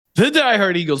The Die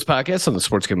Hard Eagles podcast on the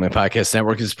Sports Gambling Podcast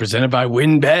Network is presented by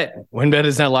WynnBET. WynnBET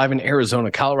is now live in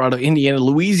Arizona, Colorado, Indiana,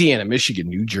 Louisiana, Michigan,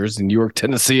 New Jersey, New York,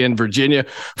 Tennessee, and Virginia.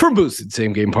 For boosted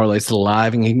same-game parlays to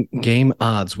live and game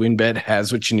odds, WynnBET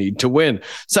has what you need to win.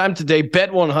 Sign up today,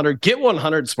 bet 100, get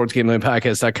 100,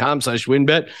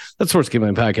 sportsgamblingpodcast.com/WynnBET. That's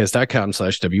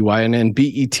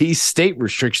sportsgamblingpodcast.com/WYNNBET. State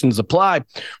restrictions apply.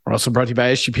 We're also brought to you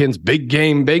by SGPN's Big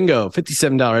Game Bingo,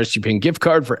 $57 SGPN gift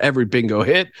card for every bingo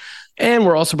hit. And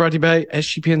we're also brought to you by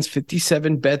SGPN's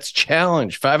 57 Bets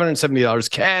Challenge,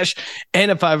 $570 cash and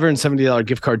a $570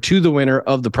 gift card to the winner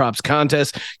of the props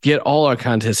contest. Get all our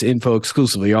contest info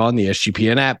exclusively on the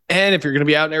SGPN app. And if you're going to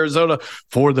be out in Arizona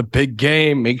for the big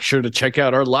game, make sure to check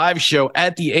out our live show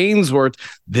at the Ainsworth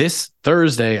this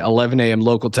Thursday, 11 a.m.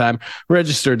 local time.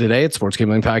 Register today at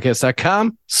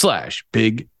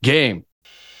sportsgamblingpodcast.com/big game.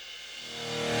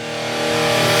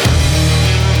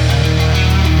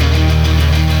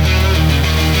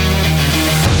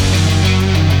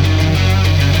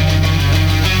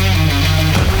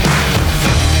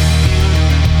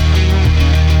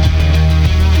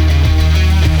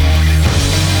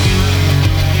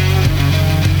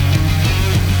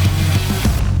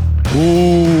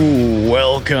 Ooh,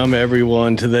 welcome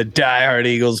everyone to the Die Hard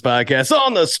Eagles podcast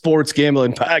on the Sports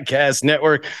Gambling Podcast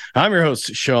Network. I'm your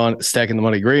host, Sean, stacking the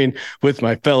money green with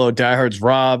my fellow diehards,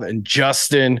 Rob and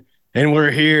Justin. And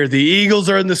we're here. The Eagles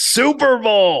are in the Super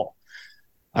Bowl.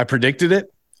 I predicted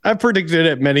it. I've predicted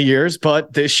it many years,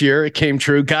 but this year it came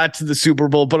true, got to the Super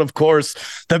Bowl. But of course,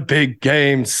 the big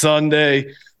game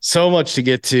Sunday. So much to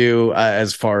get to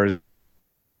as far as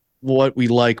what we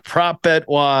like prop bet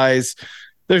wise.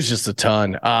 There's just a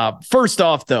ton. First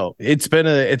off, though, it's been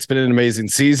an amazing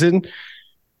season.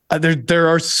 There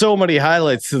are so many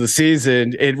highlights to the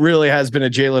season. It really has been a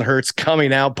Jalen Hurts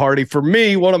coming out party for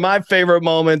me. One of my favorite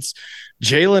moments,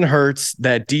 Jalen Hurts,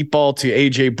 that deep ball to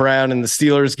AJ Brown in the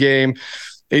Steelers game.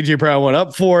 AJ Brown went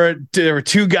up for it. There were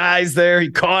two guys there. He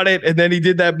caught it, and then he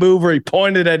did that move where he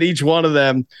pointed at each one of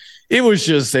them. It was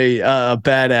just a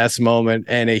badass moment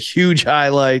and a huge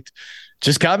highlight.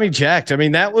 Just got me jacked. I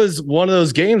mean, that was one of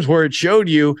those games where it showed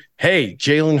you, hey,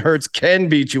 Jalen Hurts can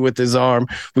beat you with his arm.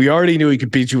 We already knew he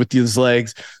could beat you with his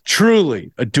legs.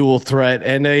 Truly a dual threat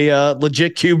and a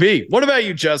legit QB. What about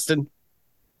you, Justin?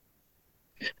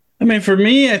 I mean, for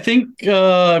me, I think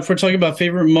if we're talking about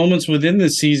favorite moments within the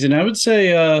season, I would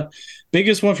say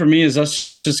biggest one for me is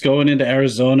us just going into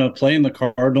Arizona, playing the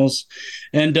Cardinals.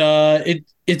 And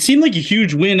it seemed like a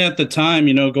huge win at the time,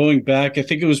 going back. I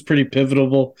think it was pretty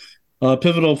pivotal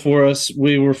for us.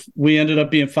 We ended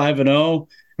up being 5-0,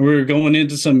 and we were going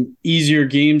into some easier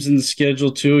games in the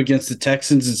schedule too against the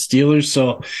Texans and Steelers.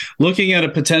 So looking at a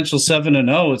potential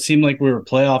 7-0, it seemed like we were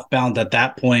playoff bound at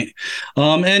that point.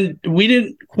 And we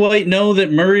didn't quite know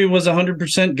that Murray was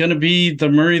 100% going to be the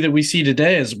Murray that we see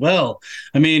today as well.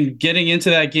 I mean, getting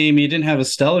into that game, he didn't have a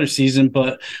stellar season,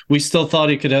 but we still thought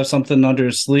he could have something under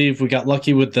his sleeve. We got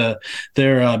lucky with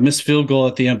their missed field goal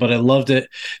at the end, but I loved it.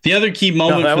 The other key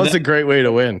moment. That was a great way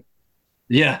to win.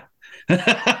 Yeah.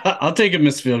 I'll take a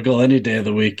missed field goal any day of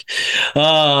the week.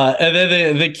 And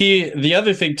then the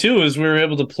other thing too is we were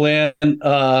able to plan,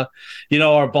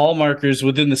 our ball markers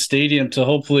within the stadium to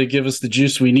hopefully give us the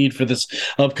juice we need for this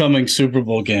upcoming Super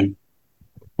Bowl game.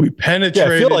 We penetrated.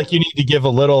 Yeah, I feel like you need to give a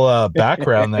little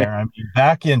background there. I mean,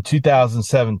 back in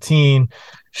 2017,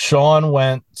 Sean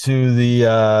went to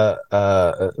the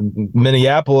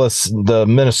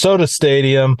Minnesota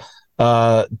Stadium.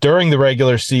 During the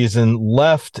regular season,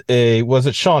 left was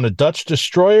it Sean, a Dutch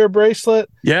Destroyer bracelet?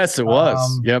 Yes, it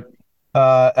was. Yep.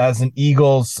 As an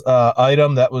Eagles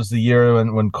item. That was the year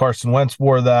when Carson Wentz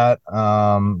wore that.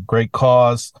 Great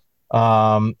cause.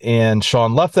 And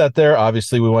Sean left that there.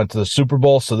 Obviously, we went to the Super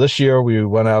Bowl. So this year we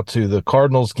went out to the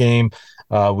Cardinals game.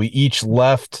 We each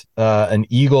left an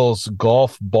Eagles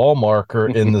golf ball marker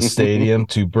in the stadium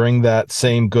to bring that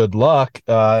same good luck,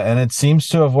 and it seems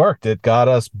to have worked. It got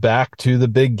us back to the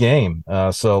big game,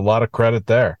 so a lot of credit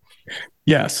there.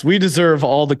 Yes, we deserve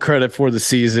all the credit for the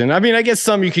season. I mean, I guess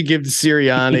some you could give to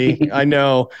Sirianni. I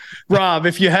know. Rob,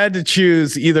 if you had to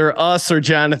choose either us or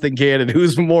Jonathan Gannon,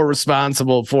 who's more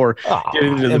responsible for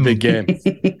getting into the big game?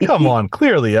 Come on,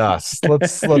 clearly us.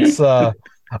 Let's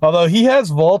although he has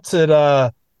vaulted,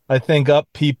 I think, up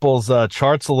people's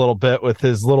charts a little bit with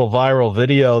his little viral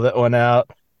video that went out.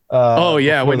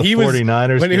 When he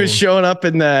was showing up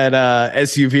in that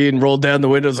SUV and rolled down the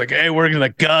windows like, "Hey, we're gonna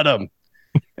gut him."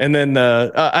 And then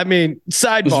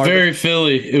sidebar. It was very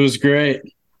Philly. It was great.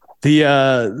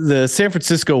 the San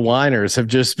Francisco Whiners have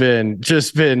just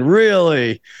been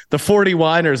really the 40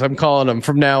 Whiners. I'm calling them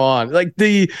from now on. Like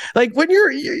when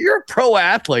you're a pro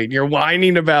athlete and you're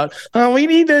whining about, oh, we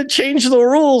need to change the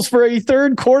rules for a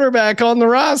third quarterback on the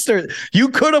roster. You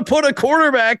could have put a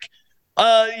quarterback.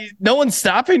 No one's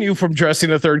stopping you from dressing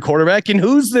a third quarterback. And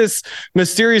who's this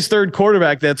mysterious third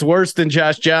quarterback that's worse than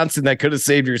Josh Johnson that could have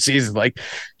saved your season? Like,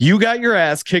 you got your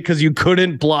ass kicked because you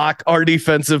couldn't block our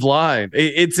defensive line.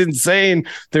 It's insane.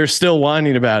 They're still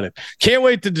whining about it. Can't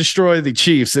wait to destroy the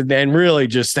Chiefs and really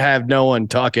just have no one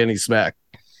talk any smack.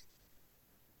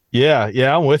 Yeah,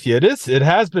 I'm with you. It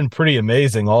has been pretty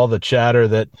amazing, all the chatter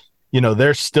that,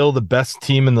 they're still the best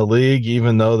team in the league,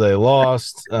 even though they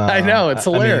lost. I know, it's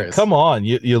hilarious. I mean, come on,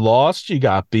 you lost, you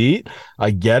got beat.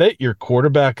 I get it. Your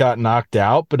quarterback got knocked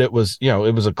out, but it was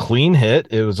a clean hit.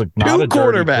 It was not a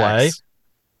dirty play.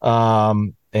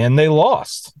 And they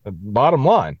lost. Bottom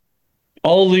line,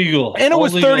 all legal, and it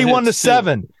was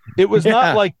 31-7. It was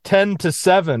not like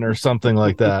 10-7 or something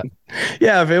like that.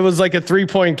 Yeah, if it was like a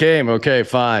 3-point game, okay,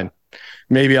 fine,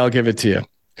 maybe I'll give it to you.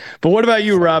 But what about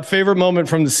you, Rob? Favorite moment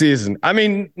from the season? I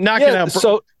mean, knocking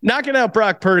out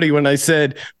Brock Purdy when I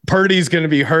said Purdy's going to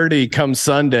be Hurdy come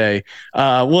Sunday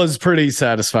was pretty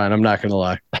satisfying. I'm not going to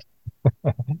lie.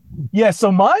 Yeah,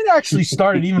 so mine actually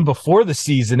started even before the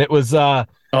season. It was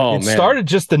started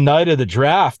just the night of the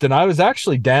draft, and I was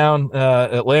actually down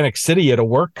Atlantic City at a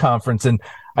work conference, and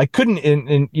I couldn't,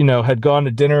 had gone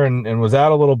to dinner and was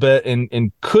out a little bit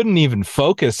and couldn't even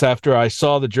focus after I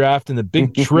saw the draft and the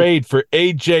big trade for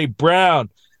A.J. Brown,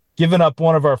 giving up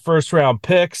one of our first round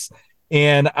picks.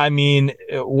 And I mean,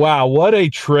 wow, what a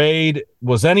trade.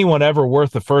 Was anyone ever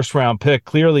worth the first round pick?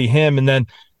 Clearly him. And then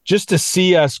just to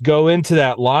see us go into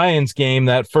that Lions game,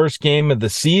 that first game of the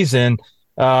season,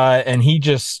 and he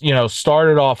just,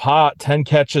 started off hot, 10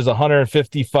 catches,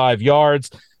 155 yards.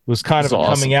 It was kind of a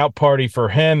coming out party for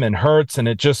him and Hurts, and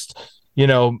it just,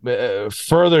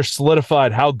 further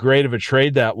solidified how great of a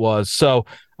trade that was. So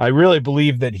I really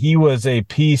believe that he was a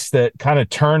piece that kind of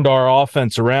turned our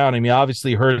offense around. I mean,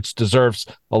 obviously Hurts deserves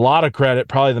a lot of credit,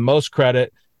 probably the most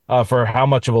credit for how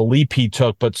much of a leap he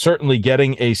took, but certainly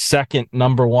getting a second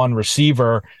number one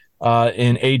receiver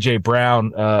in A.J.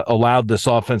 Brown allowed this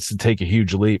offense to take a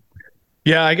huge leap.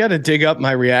 Yeah, I got to dig up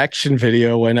my reaction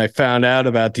video when I found out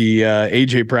about the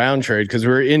A.J. Brown trade, because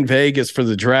we were in Vegas for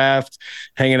the draft,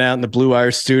 hanging out in the Blue Wire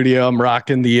studio. I'm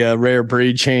rocking the rare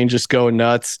breed chain, just going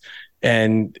nuts.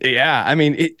 And yeah, I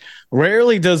mean, it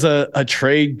rarely does a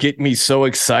trade get me so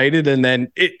excited, and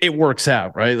then it works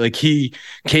out, right? Like, he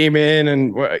came in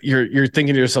and you're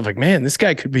thinking to yourself, like, man, this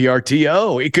guy could be our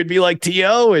TO. It could be like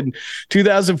TO in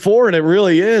 2004. And it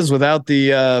really is, without the,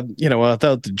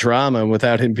 without the drama and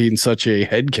without him being such a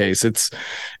head case. It's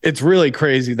really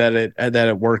crazy that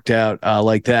it worked out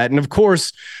like that. And of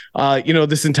course,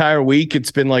 this entire week,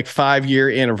 it's been like 5-year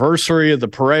anniversary of the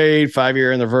parade,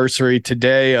 5-year anniversary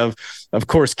today of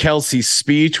course, Kelsey's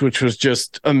speech, which was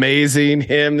just amazing.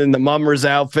 Him in the Mummers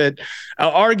outfit,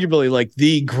 arguably like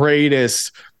the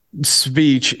greatest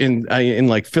speech in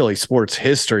like Philly sports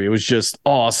history. It was just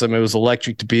awesome. It was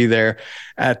electric to be there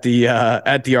at the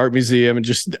art museum and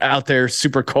just out there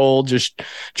super cold, just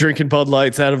drinking Bud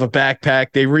Lights out of a backpack.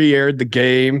 They re-aired the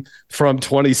game from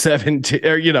 2017,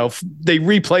 they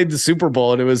replayed the Super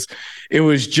Bowl, and it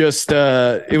was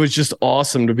just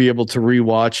awesome to be able to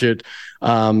rewatch it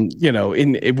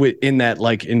in that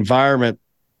like environment.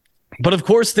 But of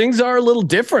course, things are a little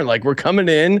different. Like, we're coming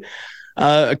in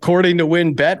according to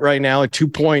WinBet right now, a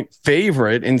 2-point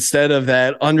favorite instead of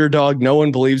that underdog. No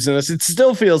one believes in us. It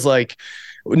still feels like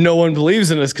no one believes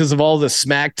in us because of all the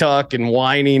smack talk and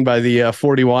whining by the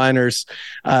 40 whiners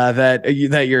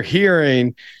that you're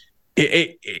hearing.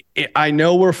 I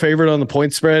know we're favored on the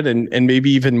point spread, and maybe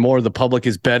even more the public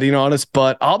is betting on us,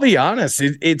 but I'll be honest,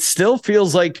 it still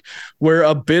feels like we're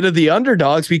a bit of the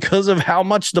underdogs because of how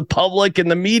much the public and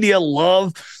the media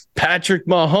love Patrick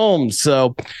Mahomes.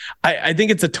 So I think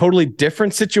it's a totally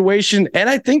different situation. And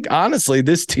I think, honestly,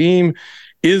 this team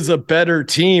is a better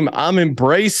team. I'm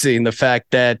embracing the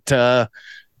fact that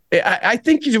I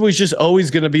think it was just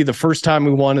always going to be the first time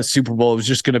we won a Super Bowl. It was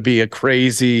just going to be a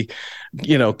crazy,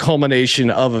 culmination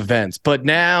of events. But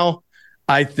now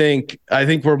I think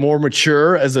we're more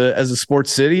mature as a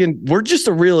sports city, and we're just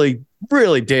a really,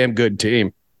 really damn good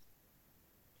team.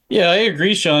 Yeah, I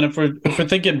agree, Sean. If we're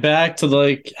thinking back to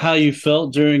like how you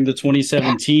felt during the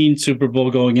 2017 Super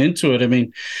Bowl going into it, I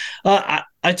mean,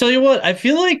 I tell you what, I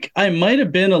feel like I might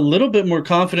have been a little bit more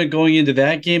confident going into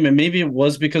that game, and maybe it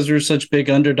was because we were such big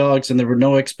underdogs and there were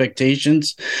no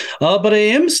expectations. But I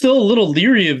am still a little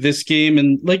leery of this game,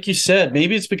 and like you said,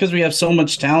 maybe it's because we have so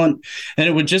much talent, and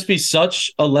it would just be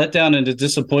such a letdown and a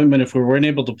disappointment if we weren't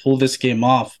able to pull this game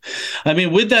off. I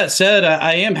mean, with that said,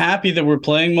 I am happy that we're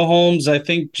playing Mahomes. I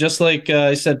think just like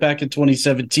I said back in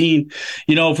 2017,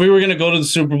 if we were going to go to the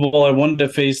Super Bowl, I wanted to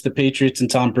face the Patriots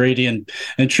and Tom Brady and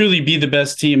truly be the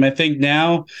best team. I think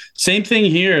now, same thing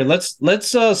here. Let's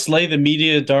slay the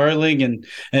media darling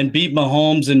and beat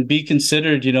Mahomes and be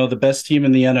considered, the best team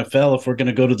in the NFL if we're going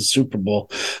to go to the Super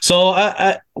Bowl. So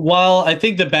while I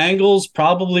think the Bengals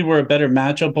probably were a better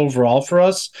matchup overall for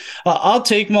us, I'll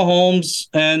take Mahomes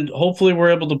and hopefully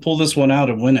we're able to pull this one out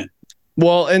and win it.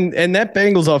 Well, and that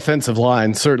Bengals offensive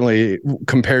line, certainly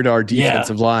compared to our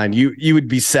defensive line, you would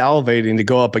be salivating to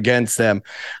go up against them.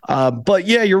 But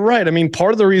yeah, you're right. I mean,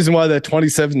 part of the reason why that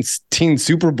 2017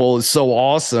 Super Bowl is so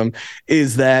awesome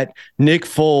is that Nick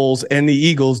Foles and the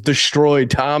Eagles destroyed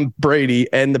Tom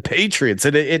Brady and the Patriots.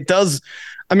 And it does.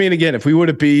 I mean, again, if we would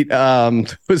have beat,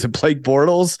 was it Blake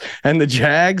Bortles and the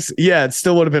Jags? Yeah, it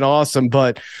still would have been awesome,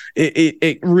 but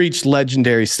it reached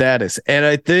legendary status. And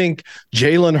I think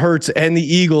Jalen Hurts and the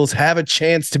Eagles have a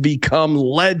chance to become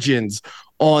legends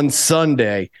on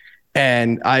Sunday.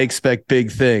 And I expect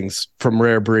big things from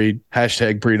Rare Breed,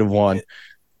 #breed of one.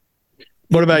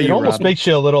 What about you, It almost Rob? makes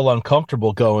you a little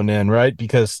uncomfortable going in, right?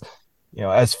 Because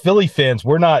as Philly fans,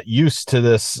 we're not used to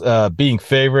this being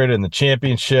favorite in the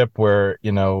championship where,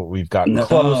 we've gotten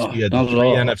close. We had the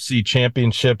 3 NFC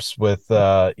championships with,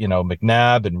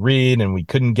 McNabb and Reed, and we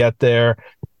couldn't get there.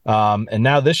 And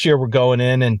now this year we're going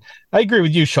in, and I agree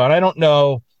with you, Sean. I don't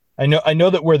know. I know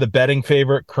that we're the betting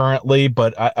favorite currently,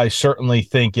 but I certainly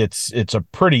think it's a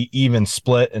pretty even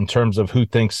split in terms of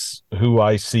who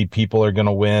I see people are going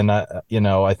to win.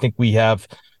 I think we have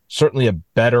certainly a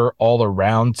better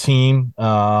all-around team.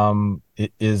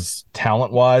 It is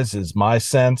talent-wise, is my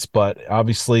sense, but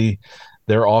obviously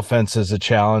their offense is a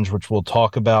challenge, which we'll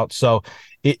talk about. So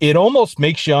it almost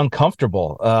makes you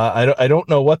uncomfortable. I don't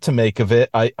know what to make of it.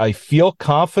 I feel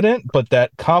confident, but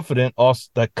that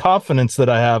confidence that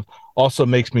I have also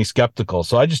makes me skeptical.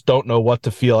 So I just don't know what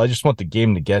to feel. I just want the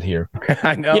game to get here.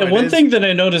 I know. Yeah, one thing that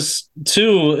I noticed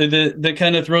too that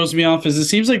kind of throws me off is it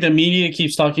seems like the media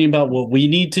keeps talking about what we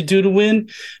need to do to win,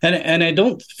 and I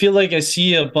don't feel like I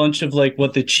see a bunch of like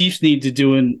what the Chiefs need to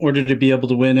do in order to be able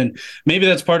to win. And maybe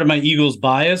that's part of my Eagles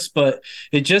bias, but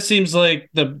it just seems like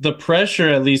the pressure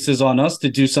at least is on us to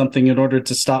do something in order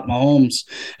to stop Mahomes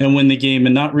and win the game,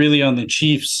 and not really on the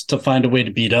Chiefs to find a way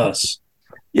to beat us.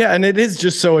 Yeah, and it is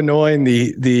just so annoying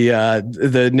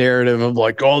the narrative of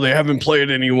like, oh, they haven't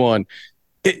played anyone.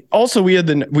 Also, we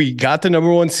got the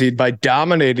number 1 seed by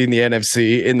dominating the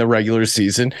NFC in the regular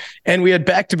season, and we had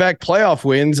back-to-back playoff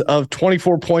wins of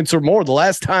 24 points or more. The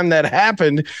last time that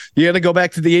happened, you got to go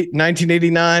back to the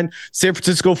 1989 San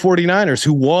Francisco 49ers,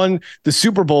 who won the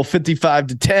Super Bowl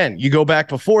 55-10. You go back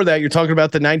before that, you're talking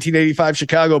about the 1985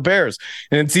 Chicago Bears,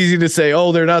 and it's easy to say,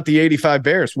 oh, they're not the 85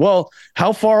 Bears. Well,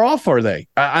 how far off are they?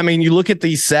 I mean, you look at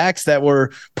the sacks that we're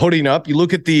putting up, you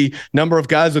look at the number of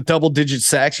guys with double-digit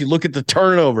sacks, you look at the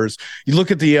turnovers. You look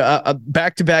at the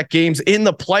back-to-back games in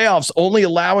the playoffs, only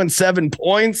allowing 7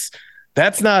 points.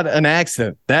 That's not an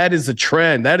accident. That is a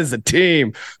trend. That is a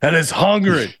team that is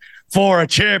hungry for a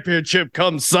championship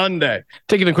come Sunday.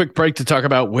 Taking a quick break to talk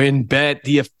about WynnBET,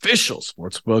 the official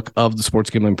sportsbook of the Sports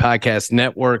Gambling Podcast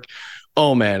Network.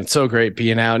 Oh, man, it's so great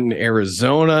being out in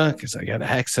Arizona because I got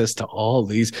access to all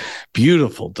these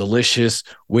beautiful, delicious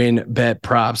WynnBET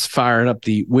props, firing up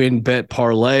the WynnBET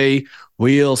parlay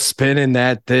wheel, spinning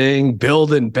that thing,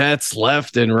 building bets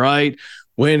left and right,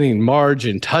 winning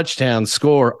margin, touchdown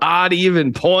score, odd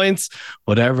even points,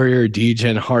 whatever your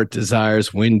DGen heart desires,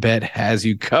 WynnBET has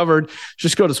you covered.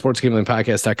 Just go to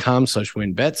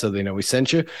sportsgamblingpodcast.com/WynnBET so they know we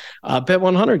sent you. Bet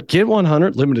 100, get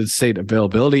 100, limited state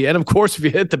availability. And of course, if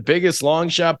you hit the biggest long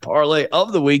shot parlay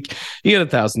of the week, you get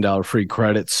 $1,000 free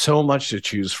credit. So much to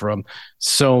choose from.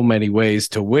 So many ways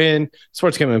to win.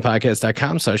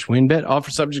 Sportsgamblingpodcast.com/WynnBET. Offer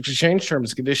subject to change.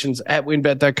 Terms and conditions at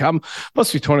WynnBET.com.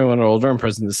 Must be 21 or older and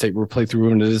present in the state where playthrough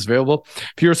limit is available.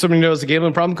 If you're somebody who knows a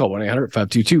gambling problem, call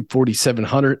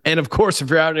 1-800-522-4700. And of course, if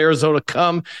you're out in Arizona,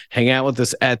 come hang out with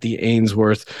us at the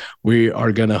Ainsworth. We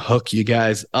are going to hook you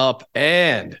guys up.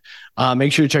 And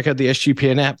make sure you check out the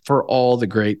SGPN app for all the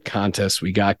great contests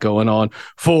we got going on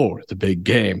for the big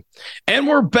game. And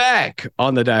we're back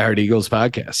on the Die Hard Eagles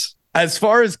podcast. As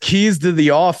far as keys to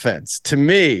the offense, to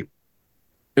me,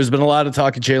 There's been a lot of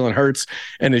talk of Jalen Hurts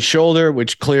and his shoulder,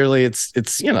 which clearly it's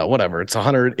whatever. It's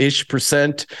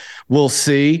 100-ish%. We'll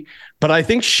see. But I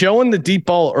think showing the deep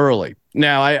ball early.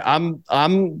 Now,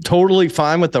 I'm totally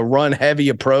fine with the run heavy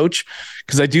approach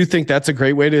because I do think that's a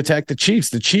great way to attack the Chiefs.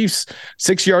 The Chiefs,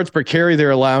 6 yards per carry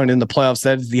they're allowing in the playoffs.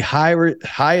 That is the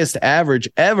highest average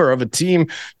ever of a team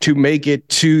to make it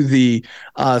to the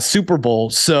Super Bowl.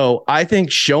 So I think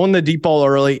showing the deep ball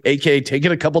early, aka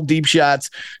taking a couple deep shots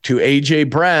to AJ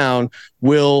Brown,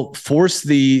 will force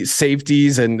the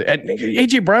safeties and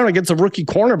AJ Brown against a rookie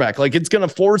cornerback. Like, it's going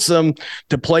to force them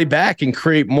to play back and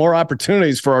create more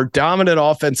opportunities for our dominant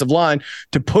offensive line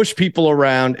to push people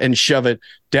around and shove it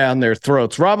down their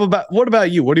throats. Rob, what about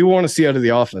you? What do you want to see out of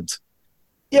the offense?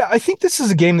 Yeah, I think this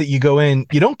is a game that you go in,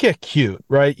 you don't get cute,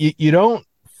 right? You don't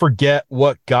forget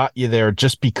what got you there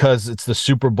just because it's the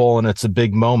Super Bowl and it's a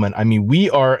big moment. I mean,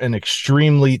 we are an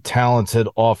extremely talented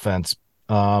offense.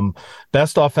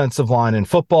 Best offensive line in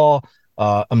football,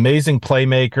 amazing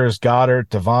playmakers, Goddard,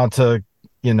 Devonta,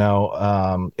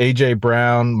 AJ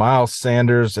Brown, Miles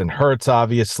Sanders, and Hurts,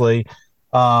 obviously.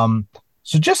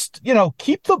 So just,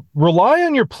 rely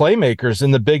on your playmakers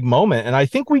in the big moment. And I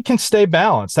think we can stay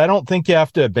balanced. I don't think you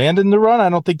have to abandon the run. I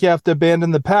don't think you have to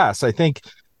abandon the pass. I think,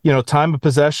 time of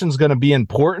possession is going to be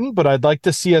important, but I'd like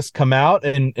to see us come out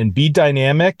and be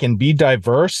dynamic and be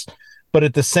diverse, but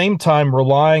at the same time,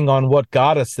 relying on what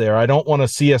got us there. I don't want to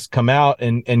see us come out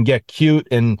and get cute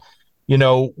and,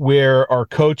 where our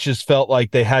coaches felt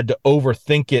like they had to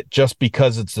overthink it just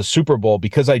because it's the Super Bowl,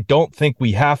 because I don't think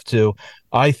we have to.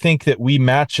 I think that we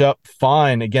match up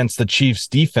fine against the Chiefs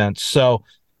defense. So,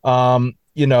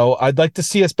 I'd like to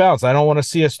see us bounce. I don't want to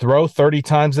see us throw 30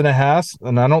 times and a half,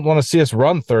 and I don't want to see us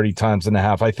run 30 times and a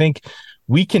half. I think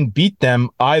we can beat them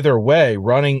either way,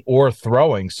 running or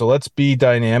throwing. So let's be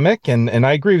dynamic. And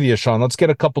I agree with you, Sean. Let's get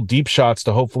a couple deep shots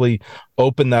to hopefully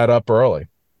open that up early.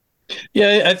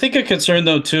 Yeah, I think a concern,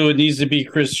 though, too, it needs to be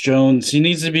Chris Jones. He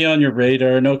needs to be on your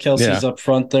radar. I know Kelsey's up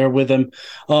front there with him.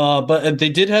 But they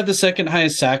did have the second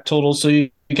highest sack total, so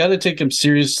you got to take him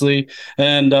seriously.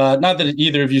 And not that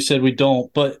either of you said we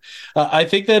don't, but I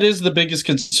think that is the biggest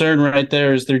concern right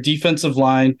there is their defensive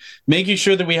line, making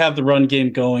sure that we have the run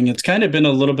game going. It's kind of been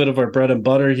a little bit of our bread and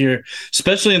butter here,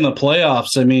 especially in the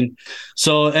playoffs. I mean,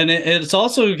 it's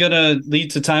also going to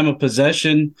lead to time of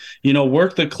possession,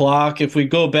 work the clock. If we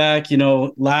go back,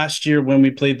 last year when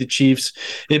we played the Chiefs,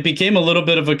 it became a little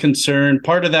bit of a concern.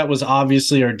 Part of that was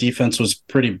obviously our defense was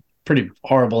pretty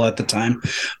horrible at the time.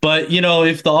 But,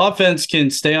 if the offense can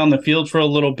stay on the field for a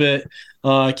little bit,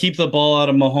 keep the ball out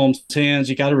of Mahomes' hands,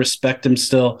 you got to respect him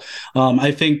still.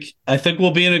 I think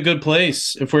we'll be in a good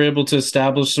place if we're able to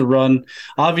establish the run.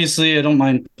 Obviously, I don't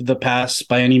mind the pass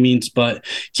by any means, but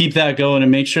keep that going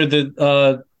and make sure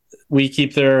that we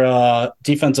keep their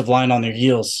defensive line on their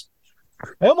heels.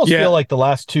 I almost feel like the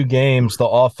last two games, the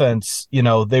offense,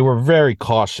 they were very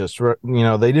cautious.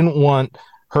 They didn't want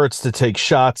Hurts to take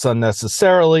shots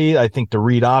unnecessarily. I think the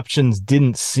read options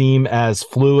didn't seem as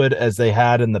fluid as they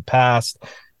had in the past.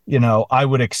 I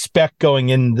would expect going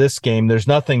in this game, there's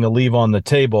nothing to leave on the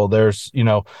table. There's,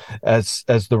 as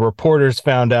the reporters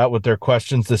found out with their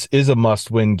questions, this is a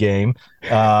must-win game.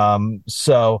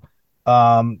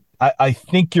 I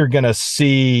think you're going to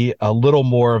see a little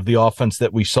more of the offense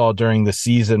that we saw during the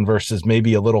season versus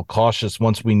maybe a little cautious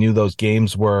once we knew those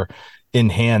games were in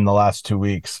hand the last 2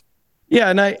 weeks. Yeah,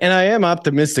 and I am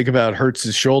optimistic about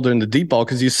Hurts' shoulder in the deep ball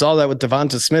because you saw that with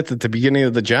Devonta Smith at the beginning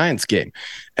of the Giants game,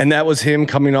 and that was him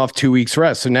coming off 2 weeks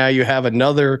rest. So now you have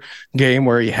another game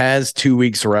where he has 2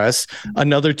 weeks rest,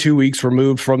 another 2 weeks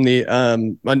removed from the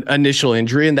initial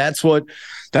injury, and that's what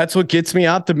gets me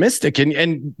optimistic.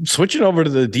 And switching over to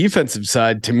the defensive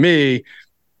side, to me,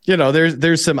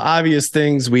 there's some obvious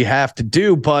things we have to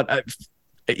do, but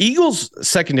Eagles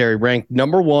secondary ranked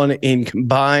number 1 in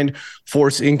combined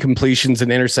force incompletions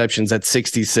and interceptions at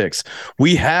 66.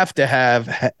 We have to have,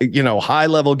 high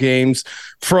level games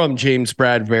from James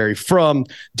Bradbury, from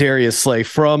Darius Slay,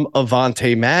 from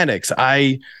Avonte Maddox.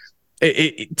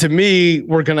 To me,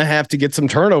 we're going to have to get some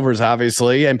turnovers,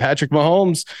 obviously, and Patrick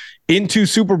Mahomes in 2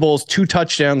 Super Bowls, 2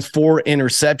 touchdowns, 4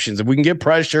 interceptions. If we can get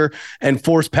pressure and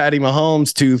force Patty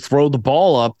Mahomes to throw the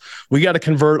ball up, we got to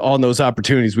convert on those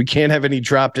opportunities. We can't have any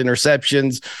dropped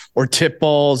interceptions or tip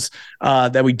balls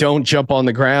that we don't jump on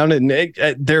the ground. And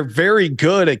they're very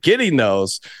good at getting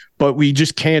those, but we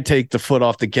just can't take the foot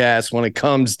off the gas when it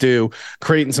comes to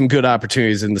creating some good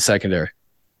opportunities in the secondary.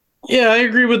 Yeah, I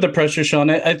agree with the pressure,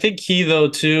 Sean. I think he though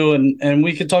too, and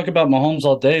we could talk about Mahomes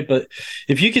all day, but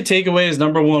if you could take away his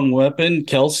number one weapon,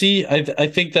 Kelsey, I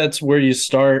think that's where you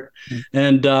start.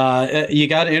 And you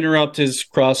got to interrupt his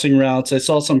crossing routes. I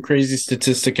saw some crazy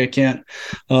statistic. I can't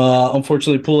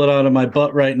unfortunately pull it out of my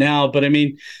butt right now, but I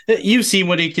mean, you've seen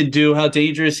what he can do, how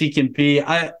dangerous he can be.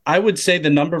 I would say the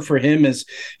number for him is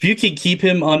if you can keep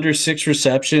him under 6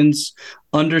 receptions,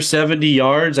 under 70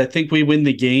 yards, I think we win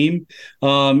the game.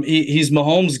 He's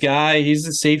Mahomes' guy. He's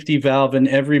a safety valve in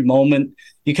every moment.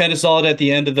 You kind of saw it at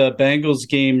the end of the Bengals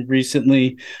game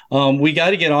recently. We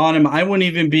got to get on him. I wouldn't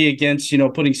even be against,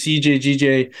 putting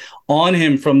CJ on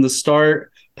him from the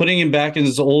start, putting him back in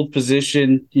his old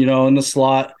position, in the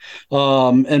slot,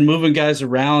 and moving guys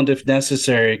around if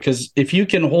necessary. Because if you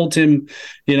can hold him,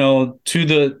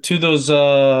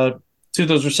 to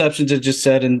those receptions I just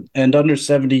said and under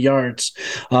 70 yards,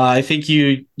 I think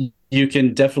you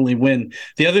can definitely win.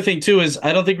 The other thing too is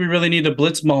I don't think we really need to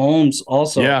blitz Mahomes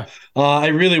also. Yeah. I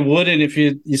really wouldn't. If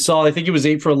you saw, I think it was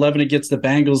 8 for 11 against the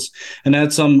Bengals and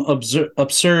had some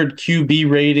absurd QB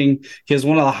rating. He has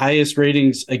one of the highest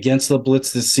ratings against the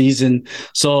blitz this season.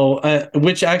 So,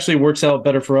 which actually works out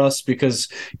better for us because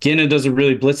Gannon doesn't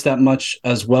really blitz that much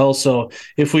as well. So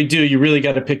if we do, you really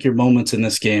got to pick your moments in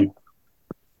this game.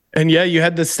 And yeah, you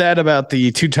had the stat about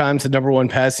the 2 times the number one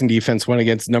passing defense went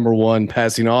against number one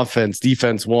passing offense.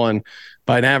 Defense won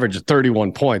by an average of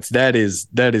 31 points. That is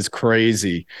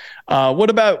crazy. What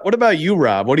about you,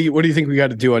 Rob? What do you think we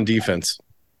got to do on defense?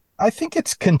 I think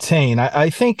it's contain. I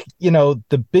think,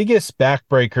 the biggest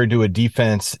backbreaker to a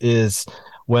defense is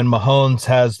when Mahomes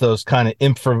has those kind of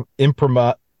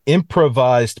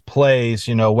improvised plays,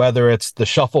 whether it's the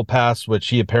shuffle pass, which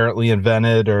he apparently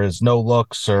invented, or his no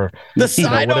looks, or the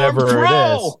sidearm whatever it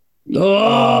is.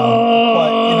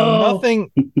 But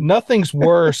nothing's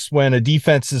worse when a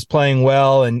defense is playing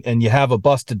well and you have a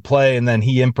busted play and then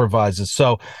he improvises.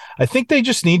 So I think they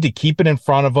just need to keep it in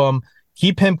front of him,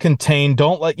 keep him contained.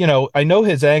 Don't let, I know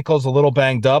his ankle's a little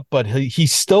banged up, but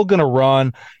he's still going to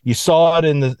run. You saw it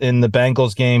in the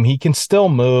Bengals game. He can still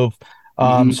move.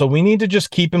 So we need to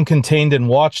just keep him contained and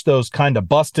watch those kind of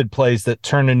busted plays that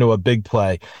turn into a big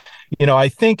play. I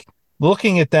think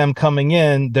looking at them coming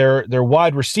in, their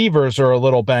wide receivers are a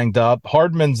little banged up.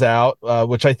 Hardman's out,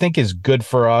 which I think is good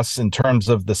for us in terms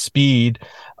of the speed.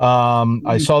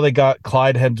 I saw they got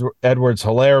Clyde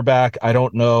Edwards-Helaire back. I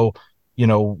don't know,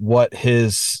 what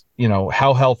his,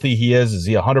 how healthy he is. Is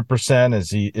he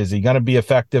 100%? Is he going to be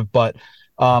effective? But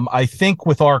I think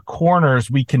with our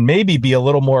corners, we can maybe be a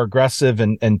little more aggressive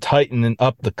and tighten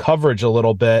up the coverage a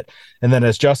little bit. And then,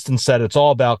 as Justin said, it's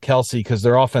all about Kelsey because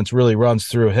their offense really runs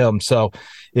through him. So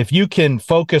if you can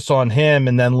focus on him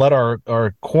and then let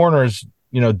our corners,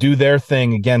 do their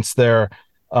thing against their,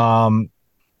 against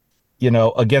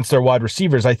their wide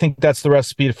receivers, I think that's the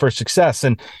recipe for success.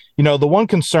 And, the one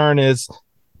concern is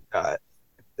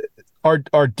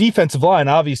our defensive line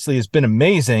obviously has been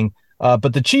amazing.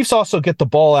 But the Chiefs also get the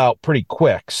ball out pretty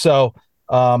quick. So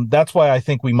that's why I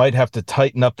think we might have to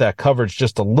tighten up that coverage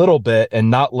just a little bit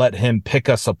and not let him pick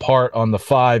us apart on the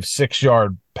 5-6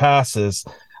 yard passes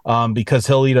because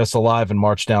he'll eat us alive and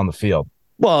march down the field.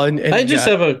 Well, and I just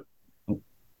have a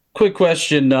quick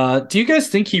question. Do you guys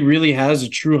think he really has a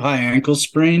true high ankle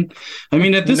sprain? I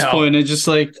mean, at this point, it's just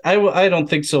like, I don't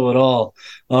think so at all.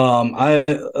 I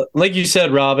like you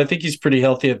said, Rob, I think he's pretty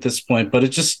healthy at this point, but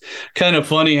it's just kind of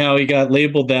funny how he got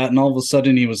labeled that and all of a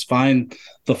sudden he was fine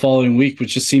the following week,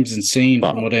 which just seems insane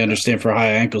from what I understand for high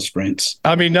ankle sprains.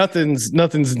 I mean, nothing's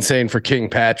insane for King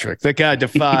Patrick. That guy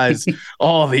defies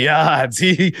all the odds.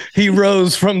 He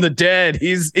rose from the dead.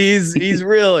 He's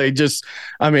really just,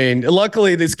 I mean,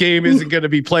 luckily this game isn't going to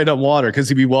be played on water because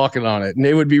he'd be walking on it. And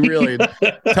it would be really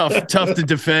tough to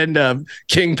defend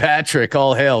King Patrick.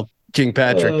 All hail King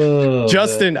Patrick.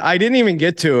 Justin, man. I didn't even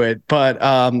get to it, but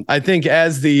I think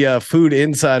as the food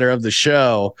insider of the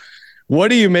show, what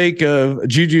do you make of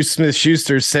Juju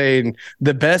Smith-Schuster saying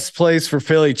the best place for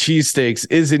Philly cheesesteaks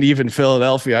isn't even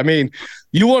Philadelphia? I mean,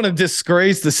 you want to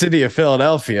disgrace the city of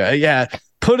Philadelphia. Yeah,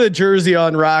 put a jersey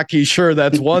on Rocky. Sure,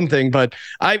 that's one thing, but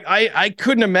I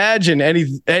couldn't imagine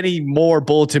any more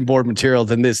bulletin board material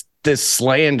than this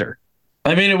slander.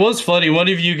 I mean, it was funny. One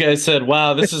of you guys said,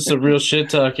 wow, this is some real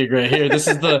shit talking right here. This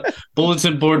is the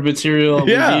bulletin board material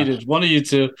we needed. One of you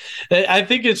two. I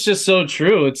think it's just so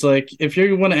true. It's like, if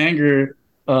you want to anger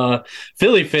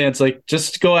Philly fans, like,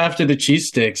 just go after the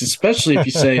cheesesteaks, especially if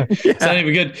you say it's not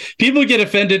even good. People get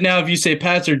offended now if you say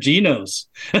Pat's or Geno's.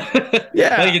 Like,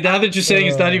 now that you're saying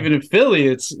it's not even in Philly,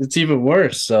 it's even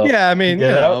worse. So yeah, I mean,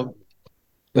 that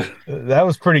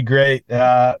was pretty great.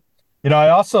 I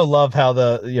also love how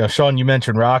Sean, you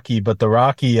mentioned Rocky, but the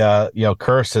Rocky,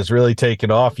 curse has really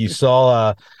taken off. You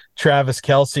saw Travis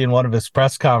Kelce in one of his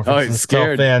press conferences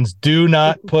tell fans, "Do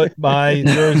not put my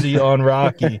jersey on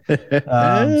Rocky.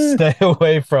 Stay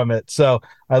away from it." So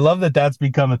I love that that's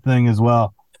become a thing as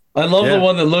well. I love the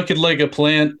one that looked like a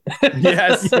plant.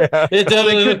 Yes. It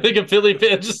definitely looked like a Philly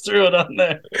fan just threw it on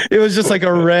there. It was just like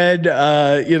a red,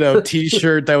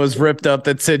 T-shirt that was ripped up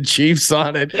that said Chiefs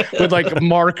on it with like a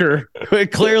marker.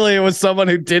 Clearly, it was someone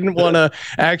who didn't want to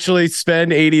actually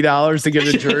spend $80 to get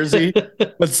a jersey,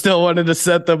 but still wanted to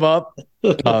set them up. Oh,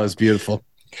 it was beautiful.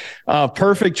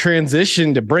 Perfect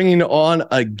transition to bringing on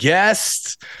a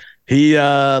guest. He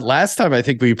last time I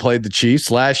think we played the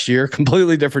Chiefs last year,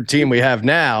 completely different team we have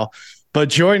now, but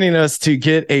joining us to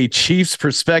get a Chiefs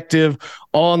perspective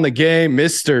on the game,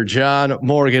 Mr. John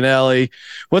Morganelli.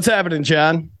 What's happening,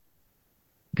 John?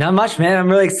 Not much, man. I'm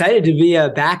really excited to be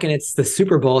back, and it's the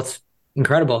Super Bowl. It's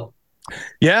incredible.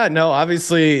 Yeah, no,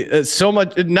 obviously so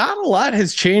much, not a lot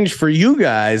has changed for you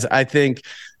guys, I think,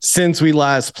 since we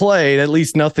last played, at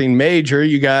least nothing major.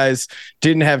 You guys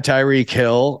didn't have Tyreek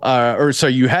Hill,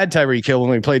 you had Tyreek Hill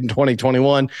when we played in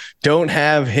 2021. Don't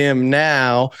have him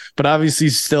now, but obviously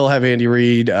still have Andy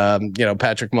Reid,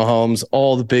 Patrick Mahomes,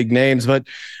 all the big names. But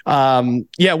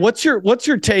what's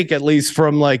your take, at least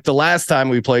from like the last time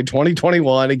we played,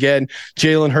 2021? Again,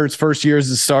 Jalen Hurts' first year as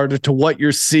a starter, to what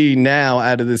you're seeing now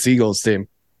out of this Eagles team.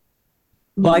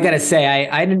 Well, I got to say,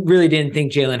 I really didn't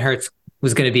think Jalen Hurts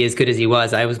was going to be as good as he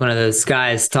was. I was one of those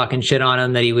guys talking shit on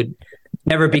him that he would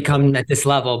never become at this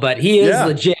level, but he is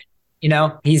legit.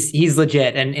 He's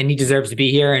legit, and he deserves to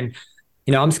be here. And,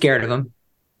 I'm scared of him.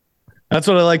 That's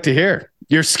what I like to hear.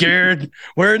 You're scared.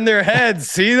 We're in their heads.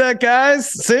 See that,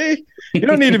 guys? See, you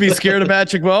don't need to be scared of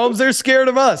Patrick Mahomes. They're scared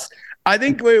of us. I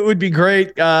think it would be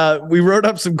great. We wrote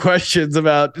up some questions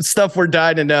about stuff we're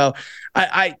dying to know.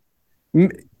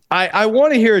 I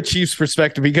want to hear a Chiefs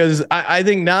perspective, because I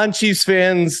think non-Chiefs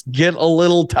fans get a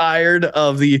little tired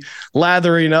of the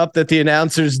lathering up that the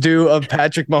announcers do of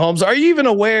Patrick Mahomes. Are you even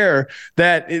aware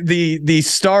that the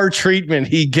star treatment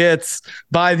he gets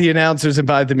by the announcers and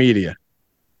by the media?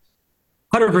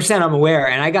 100% I'm aware.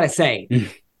 And I got to say,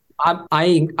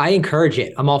 I encourage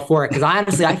it. I'm all for it, because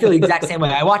I feel the exact same way.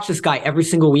 I watch this guy every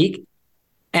single week,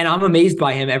 and I'm amazed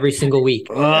by him every single week.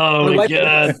 Oh my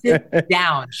God. Sit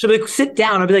down. She'll be like, sit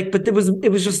down. I'll be like, but it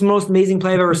was just the most amazing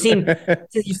play I've ever seen.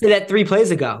 You said that 3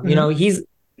 plays ago.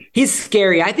 He's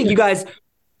scary. I think you guys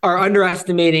are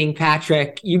underestimating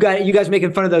Patrick. You guys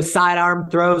making fun of those sidearm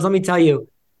throws. Let me tell you,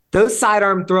 those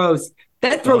sidearm throws,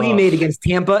 that throw he made against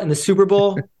Tampa in the Super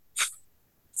Bowl,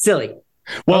 silly.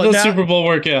 Well, the Super Bowl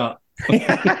workout.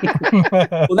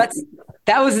 Well,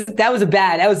 that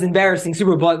was embarrassing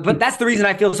Super Bowl, but that's the reason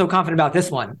I feel so confident about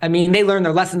this one. I mean, they learned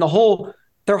their lesson.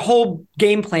 Their whole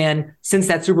game plan since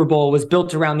that Super Bowl was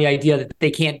built around the idea that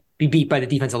they can't be beat by the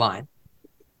defensive line.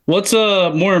 What's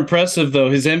more impressive,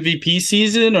 though, his MVP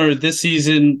season, or this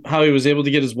season, how he was able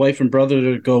to get his wife and brother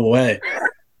to go away? I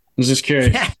was just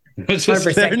curious.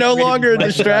 They're no longer a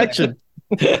distraction.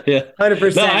 Yeah,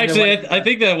 100%. No, actually, I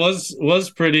think that was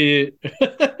pretty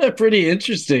pretty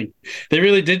interesting. They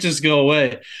really did just go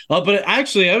away. But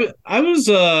actually, I wanted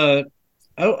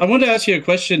to ask you a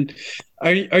question.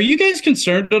 Are you guys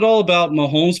concerned at all about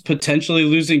Mahomes potentially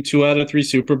losing 2 out of 3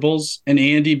 Super Bowls and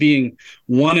Andy being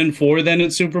 1-4 then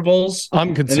in Super Bowls?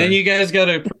 I'm concerned. And then you guys got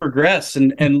to progress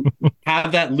and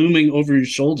have that looming over your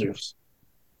shoulders.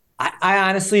 I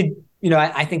honestly,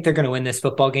 I think they're going to win this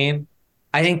football game.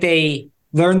 I think they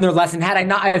learned their lesson. Had I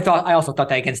not, I also thought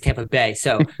that against Tampa Bay.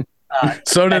 So,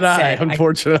 so did I,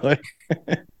 unfortunately.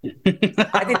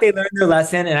 I think they learned their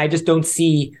lesson, and I just don't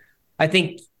see. I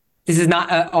think this is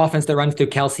not an offense that runs through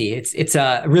Kelce. It's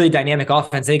a really dynamic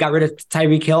offense. They got rid of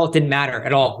Tyreek Hill. It didn't matter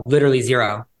at all. Literally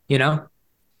 0.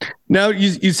 Now,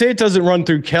 you say it doesn't run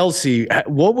through Kelce.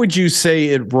 What would you say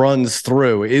it runs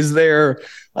through? Is there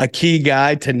a key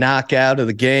guy to knock out of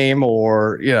the game,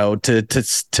 or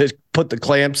to put the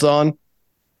clamps on?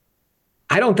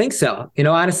 I don't think so.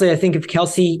 Honestly, I think if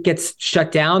Kelce gets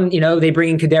shut down, they bring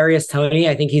in Kadarius Toney.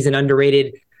 I think he's an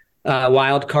underrated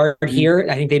wild card here.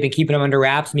 I think they've been keeping him under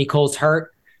wraps. Mecole's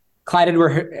hurt. Clyde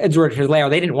Edwards-Helaire,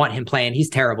 they didn't want him playing. He's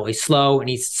terrible. He's slow and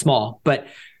he's small. But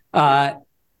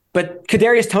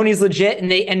Kadarius Toney's legit.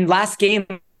 And last game,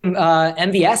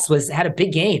 MVS had a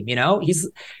big game.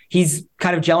 He's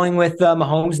kind of gelling with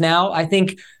Mahomes now. I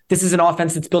think this is an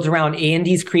offense that's built around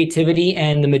Andy's creativity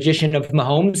and the magician of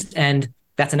Mahomes, and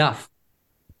that's enough.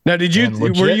 Now,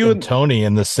 were you and Tony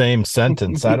in the same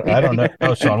sentence? I don't know.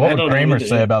 Oh, Sean, what would Kramer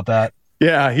say about that?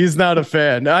 Yeah, he's not a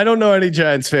fan. I don't know any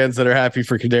Giants fans that are happy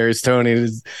for Kadarius Toney and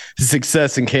his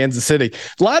success in Kansas City.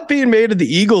 A lot being made of the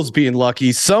Eagles being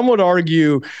lucky. Some would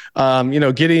argue,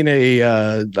 getting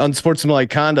a unsportsmanlike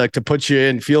conduct to put you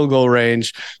in field goal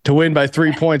range to win by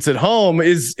 3 points at home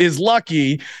is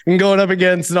lucky, and going up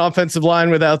against an offensive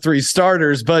line without 3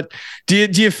 starters. But do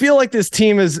you feel like this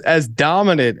team is as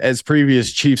dominant as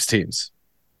previous Chiefs teams?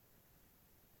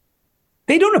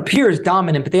 They don't appear as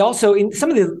dominant, but they also, in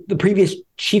some of the previous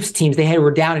Chiefs teams,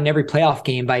 were down in every playoff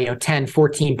game by 10,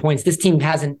 14 points. This team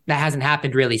hasn't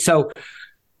happened really. So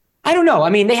I don't know. I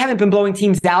mean, they haven't been blowing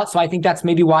teams out, so I think that's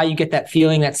maybe why you get that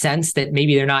feeling, that sense that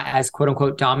maybe they're not as quote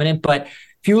unquote dominant. But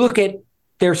if you look at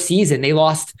their season, they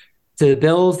lost to the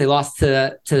Bills, they lost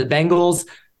to the Bengals.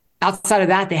 Outside of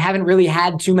that, they haven't really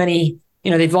had too many.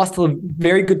 They've lost to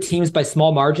very good teams by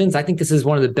small margins. I think this is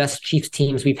one of the best Chiefs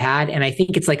teams we've had, and I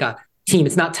think it's like a team.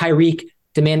 It's not Tyreek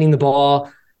demanding the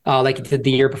ball like it did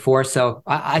the year before. So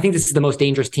I think this is the most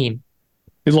dangerous team.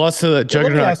 He lost to the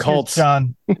juggernaut Colts.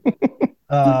 John.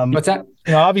 What's that?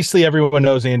 Obviously everyone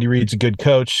knows Andy Reid's a good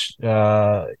coach.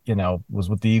 Was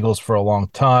with the Eagles for a long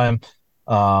time.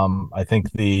 I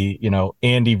think the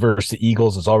Andy versus the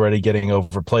Eagles is already getting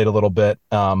overplayed a little bit.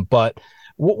 But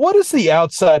what is the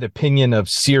outside opinion of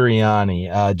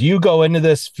Sirianni? Do you go into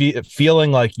this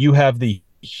feeling like you have the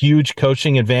huge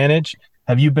coaching advantage?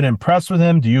 Have you been impressed with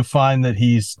him? Do you find that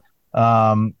he's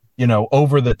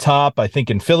over the top? I think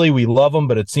in Philly we love him,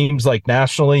 but it seems like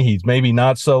nationally he's maybe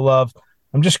not so loved.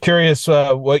 I'm just curious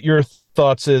what your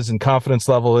thoughts is and confidence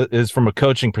level is from a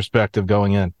coaching perspective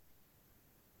going in.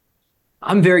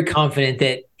 I'm very confident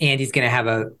that Andy's going to have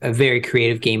a very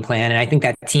creative game plan, and I think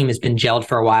that team has been gelled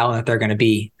for a while, and that they're going to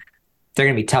be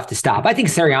tough to stop. I think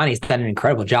Sirianni's done an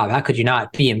incredible job. How could you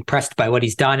not be impressed by what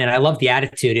he's done? And I love the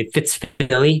attitude. It fits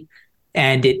Philly,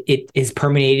 and it is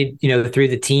permeated, through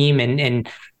the team. And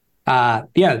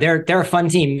they're a fun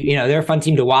team. They're a fun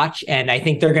team to watch, and I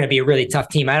think they're going to be a really tough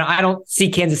team. I don't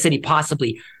see Kansas City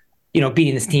possibly,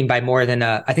 beating this team by more than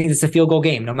I think it's a field goal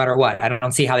game, no matter what. I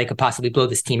don't see how they could possibly blow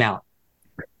this team out.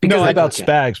 No, about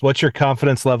Spags. What's your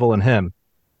confidence level in him?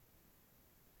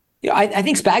 I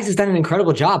think Spags has done an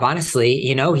incredible job, honestly.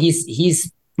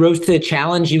 He's rose to the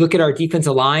challenge. You look at our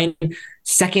defensive line,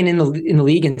 second in the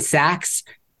league in sacks.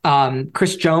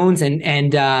 Chris Jones and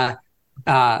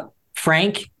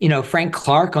Frank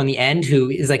Clark on the end, who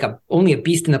is like only a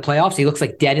beast in the playoffs. He looks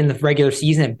like dead in the regular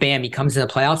season, and bam, he comes in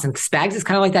the playoffs. And Spags is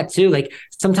kind of like that too. Like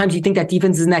sometimes you think that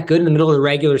defense isn't that good in the middle of the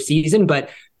regular season, but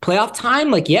playoff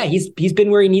time, he's been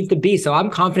where he needs to be. So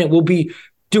I'm confident we'll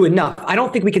do enough. I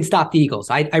don't think we can stop the Eagles.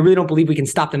 I really don't believe we can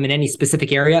stop them in any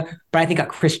specific area, but I think a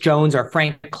Chris Jones or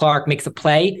Frank Clark makes a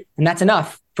play, and that's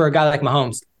enough for a guy like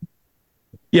Mahomes.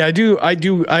 Yeah, I do.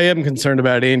 I am concerned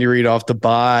about Andy Reid off the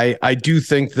bye. I do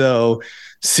think, though,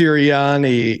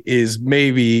 Sirianni is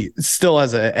maybe still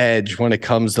has an edge when it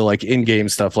comes to like in-game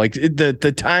stuff, like the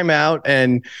timeout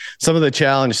and some of the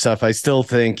challenge stuff. I still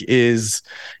think is,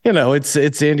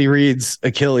 it's Andy Reid's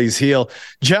Achilles heel.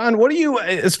 John, what do you,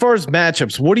 as far as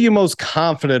matchups, what are you most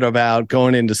confident about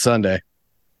going into Sunday?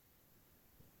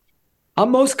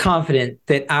 I'm most confident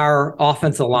that our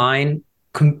offensive line,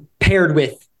 compared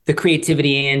with the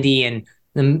creativity Andy and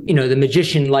the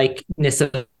magician likeness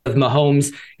of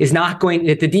Mahomes, is not going,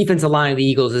 that the defensive line of the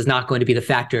Eagles is not going to be the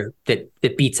factor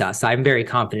that beats us. I'm very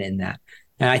confident in that.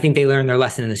 And I think they learned their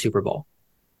lesson in the Super Bowl.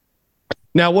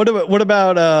 Now, what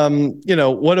about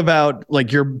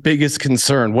like your biggest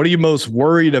concern? What are you most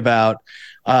worried about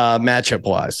matchup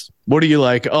wise? What are you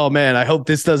like, oh man, I hope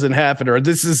this doesn't happen, or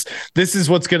this is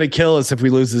what's going to kill us if we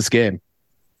lose this game?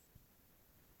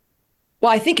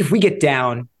 Well, I think if we get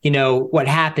down, what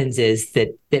happens is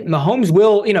that Mahomes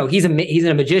will, he's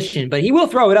a magician, but he will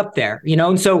throw it up there,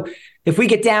 and so if we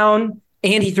get down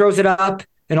and he throws it up,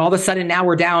 and all of a sudden now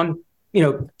we're down,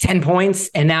 10 points,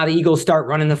 and now the Eagles start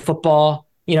running the football,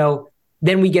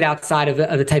 then we get outside of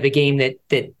the type of game that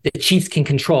the Chiefs can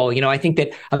control. I think that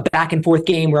a back and forth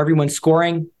game where everyone's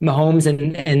scoring, Mahomes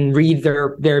and Reid,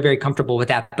 they're very comfortable with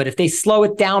that. But if they slow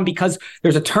it down because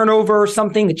there's a turnover or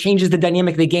something that changes the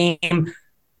dynamic of the game,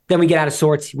 then we get out of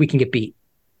sorts. We can get beat.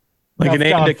 Like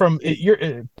now,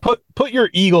 John, put your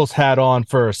Eagles hat on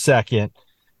for a second.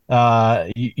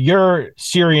 You're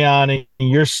Sirianni,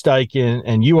 you're Steichen,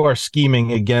 and you are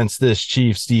scheming against this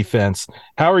Chiefs defense.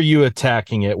 How are you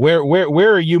attacking it? Where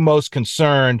are you most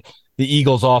concerned the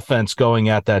Eagles offense going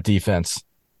at that defense?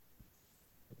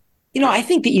 I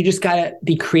think that you just got to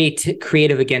be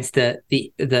creative against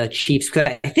the Chiefs,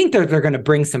 because I think they're going to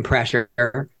bring some pressure.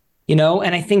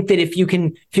 And I think that if you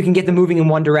can get them moving in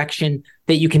one direction,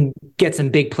 that you can get some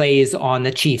big plays on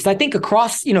the Chiefs. I think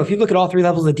across, if you look at all three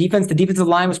levels of defense, the defensive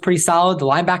line was pretty solid. The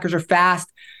linebackers are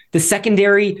fast. The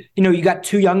secondary, you got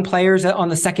two young players on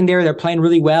the secondary. They're playing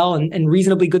really well and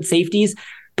reasonably good safeties.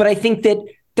 But I think that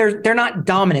they're not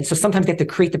dominant. So sometimes they have to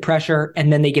create the pressure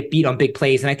and then they get beat on big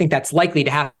plays. And I think that's likely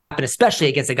to happen, especially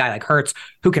against a guy like Hurts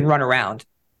who can run around.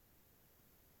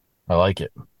 I like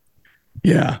it.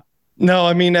 Yeah. No,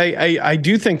 I mean, I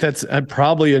do think that's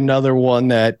probably another one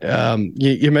that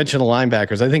you mentioned the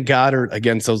linebackers. I think Goddard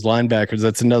against those linebackers,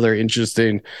 that's another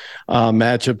interesting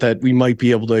matchup that we might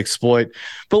be able to exploit.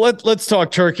 But let's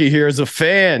talk turkey here. As a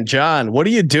fan, John, what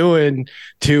are you doing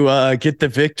to get the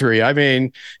victory? I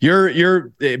mean,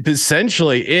 you're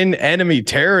essentially in enemy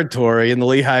territory in the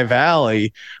Lehigh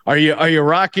Valley. Are you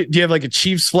rocking? Do you have like a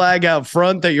Chiefs flag out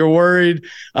front that you're worried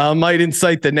might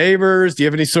incite the neighbors? Do you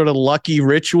have any sort of lucky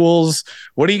rituals?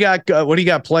 What do you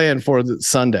got planned for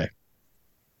Sunday?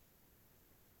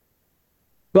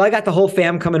 Well, I got the whole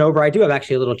fam coming over. I do have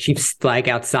actually a little Chiefs flag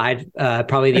outside,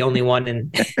 probably the only one,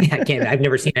 and I've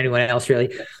never seen anyone else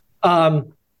really.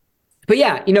 But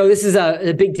yeah, this is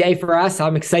a big day for us.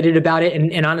 I'm excited about it,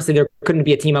 and honestly, there couldn't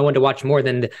be a team I wanted to watch more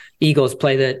than the Eagles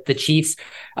play the Chiefs.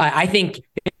 I think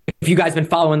if you guys have been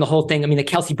following the whole thing, I mean, the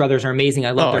Kelsey brothers are amazing.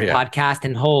 I love their podcast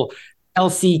and whole.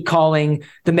 Kelsey calling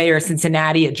the mayor of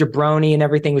Cincinnati a jabroni and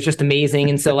everything was just amazing.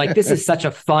 And so this is such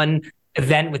a fun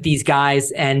event with these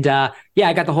guys. And I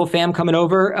got the whole fam coming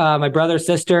over, my brother,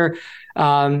 sister.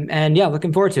 And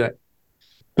looking forward to it.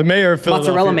 The mayor of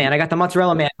Philadelphia. Mozzarella Man. I got the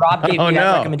mozzarella man. Rob gave me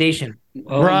that recommendation.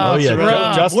 Rob,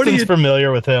 Justin's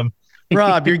familiar with him.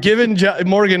 Rob, you're giving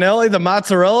Morganelli the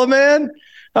mozzarella man?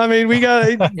 I mean, we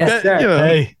got yes,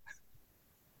 hey.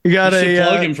 You got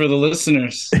plug him for the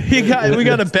listeners. We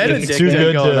got a Benedict too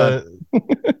good going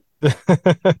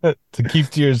to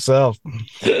keep to yourself.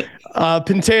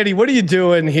 Pintani, what are you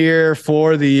doing here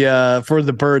for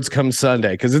the Birds come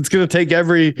Sunday? Because it's going to take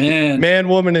every man,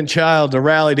 woman, and child to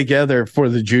rally together for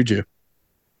the Juju.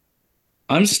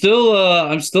 I'm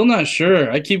still not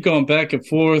sure. I keep going back and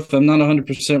forth. I'm not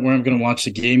 100% where I'm going to watch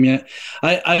the game yet.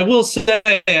 I will say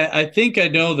I think I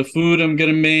know the food I'm going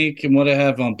to make and what I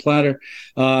have on platter.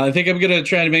 I think I'm going to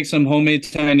try to make some homemade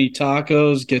tiny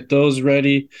tacos, get those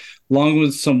ready, along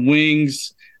with some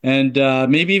wings, and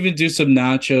maybe even do some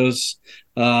nachos.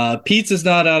 Pizza's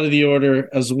not out of the order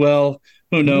as well.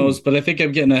 Who knows? But I think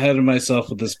I'm getting ahead of myself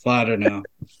with this platter now.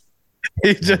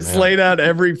 He just laid out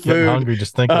every food. Getting hungry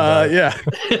just thinking about it. Yeah,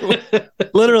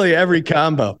 literally every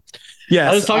combo.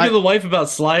 Yes, I was talking to the wife about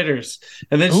sliders,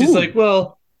 and then she's like,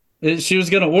 "Well, she was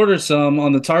going to order some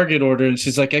on the Target order, and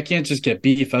she's like, I can't just get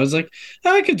beef." I was like,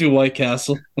 I could do White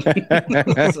Castle, but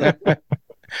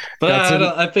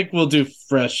I think we'll do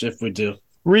fresh if we do.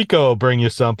 Rico will bring you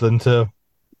something too.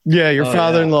 Yeah, your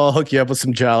father-in-law will hook you up with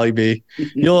some Jollibee.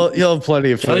 You'll have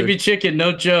plenty of food. Jollibee chicken,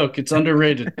 no joke. It's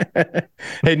underrated.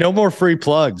 Hey, no more free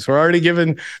plugs. We're already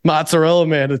giving Mozzarella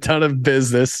Man a ton of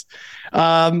business.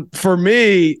 For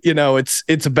me,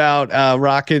 it's about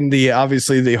rocking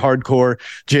obviously the hardcore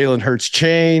Jalen Hurts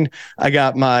chain. I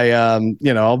got my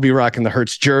I'll be rocking the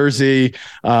Hurts jersey,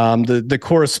 the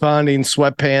corresponding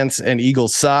sweatpants and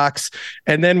Eagles socks,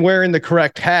 and then wearing the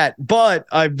correct hat. But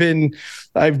I've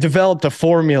developed a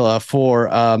formula for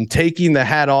taking the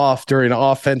hat off during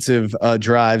offensive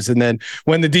drives, and then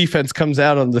when the defense comes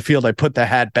out on the field, I put the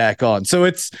hat back on. So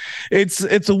it's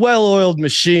a well-oiled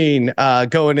machine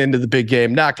going into the big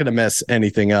game. Not going to mess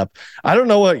anything up. I don't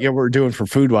know what we're doing for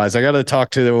food wise. I got to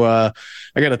talk to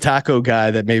I got a taco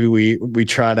guy that maybe we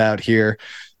tried out here.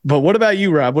 But what about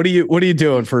you, Rob? What are you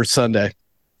doing for Sunday?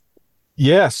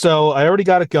 Yeah, so I already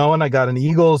got it going. I got an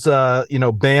Eagles,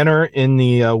 banner in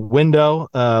the window,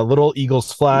 little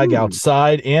Eagles flag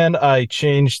outside, and I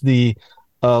changed the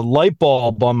light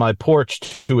bulb on my porch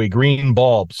to a green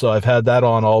bulb. So I've had that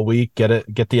on all week.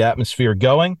 Get the atmosphere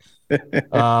going.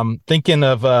 Thinking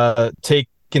of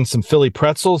taking some Philly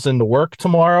pretzels into work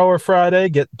tomorrow or Friday.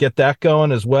 Get that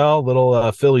going as well.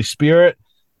 Little Philly spirit.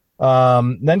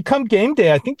 Then come game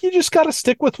day, I think you just got to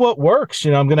stick with what works.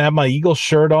 I'm going to have my Eagles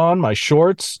shirt on, my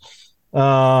shorts.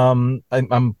 I'm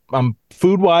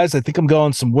food wise. I think I'm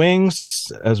going some wings,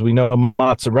 as we know,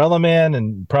 Mozzarella Man,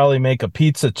 and probably make a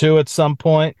pizza too at some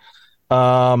point.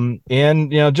 And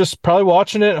just probably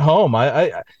watching it at home.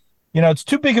 I it's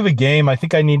too big of a game. I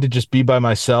think I need to just be by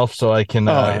myself so I can,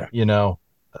 watch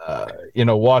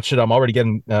it. I'm already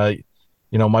getting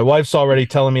My wife's already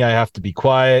telling me I have to be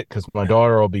quiet because my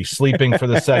daughter will be sleeping for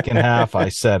the second half. I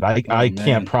said I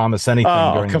can't promise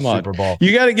anything during the Super Bowl.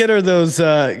 You got to get her those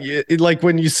like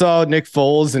when you saw Nick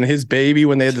Foles and his baby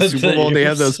when they had the Super Bowl, they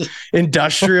had those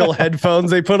industrial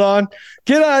headphones they put on.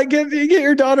 Get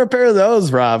your daughter a pair of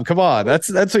those, Rob. Come on, that's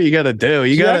what you got to do.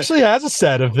 She actually has a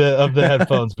set of the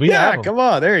headphones. Come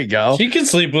on, there you go. She can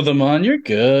sleep with them on. You're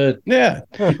good. Yeah,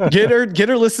 get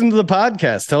her listen to the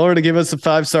podcast. Tell her to give us a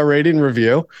 5-star rating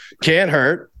review. Can't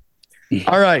hurt.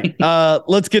 All right,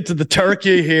 let's get to the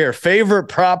turkey here. Favorite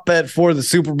prop bet for the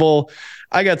Super Bowl.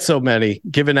 I got so many,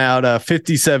 giving out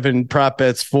 57 prop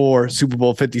bets for Super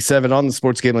Bowl 57 on the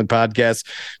Sports Gambling Podcast.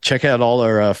 Check out all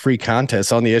our free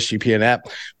contests on the SGPN app.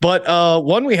 But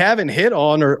one we haven't hit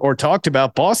on or talked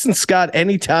about, Boston Scott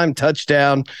anytime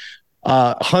touchdown.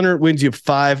 100 wins you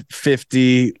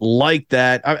 550, like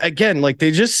that. Again, like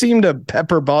they just seem to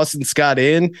pepper Boston Scott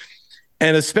in.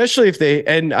 And especially if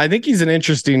and I think he's an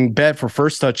interesting bet for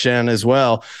first touchdown as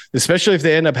well, especially if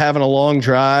they end up having a long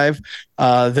drive.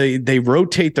 They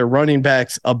rotate their running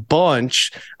backs a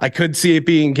bunch. I could see it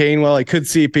being Gainwell. I could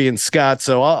see it being Scott.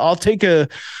 So I'll take a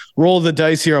roll of the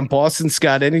dice here on Boston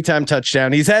Scott anytime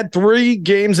touchdown. He's had 3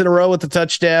 games in a row with the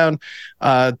touchdown.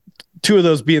 2 of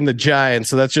those being the Giants,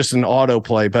 so that's just an auto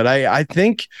play. But I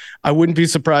think I wouldn't be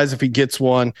surprised if he gets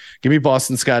one. Give me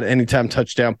Boston Scott anytime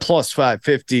touchdown plus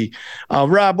 550.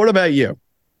 Rob, what about you?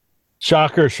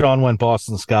 Shocker, Sean went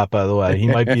Boston Scott, by the way. He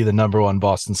might be the number 1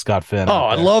 Boston Scott fan. Oh,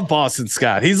 I love Boston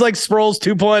Scott. He's like Sproles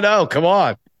 2.0. Come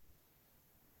on.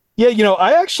 Yeah,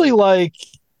 I actually like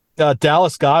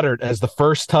Dallas Goedert as the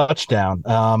first touchdown.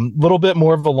 Little bit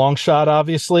more of a long shot,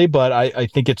 obviously, but I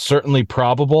think it's certainly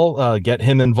probable. Get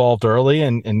him involved early,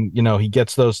 and he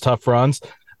gets those tough runs.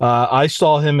 I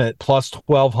saw him at plus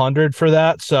 1,200 for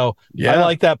that, so yeah. I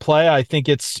like that play. I think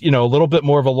it's a little bit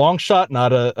more of a long shot,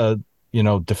 not a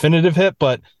definitive hit,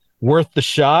 but worth the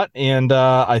shot, and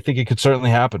I think it could certainly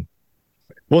happen.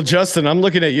 Well, Justin, I'm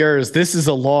looking at yours. This is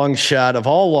a long shot of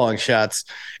all long shots.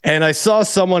 And I saw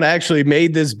someone actually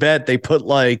made this bet. They put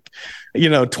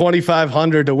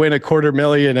 2,500 to win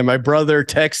 $250,000. And my brother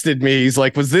texted me. He's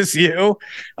like, was this you?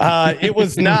 It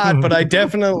was not, but I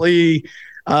definitely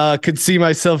could see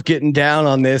myself getting down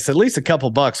on this, at least a couple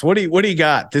bucks. What do you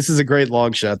got? This is a great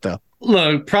long shot though.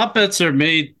 Look, prop bets are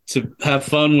made to have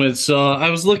fun with. So I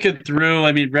was looking through.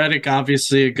 I mean, Reddick,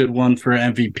 obviously a good one for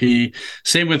MVP.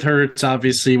 Same with Hurts,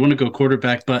 obviously. You want to go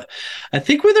quarterback. But I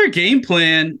think with our game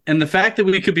plan and the fact that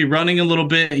we could be running a little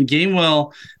bit, and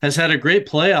Gainwell has had a great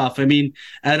playoff. I mean,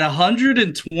 at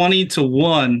 120 to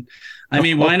 1, I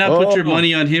mean, why not put your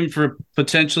money on him for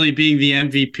potentially being the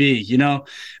MVP?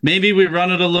 Maybe we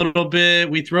run it a little bit.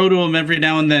 We throw to him every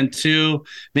now and then too.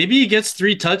 Maybe he gets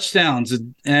 3 touchdowns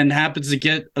and happens to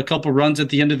get a couple runs at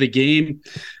the end of the game.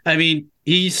 I mean,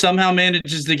 he somehow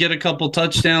manages to get a couple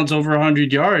touchdowns over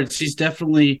 100 yards. He's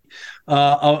definitely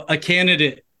a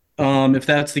candidate if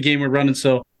that's the game we're running.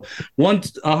 So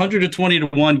 120 to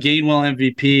 1 Gainwell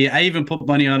MVP. I even put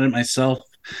money on it myself.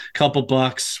 Couple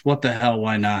bucks. What the hell?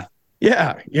 Why not?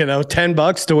 Yeah,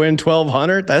 $10 to win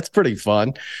 1,200. That's pretty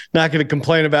fun. Not going to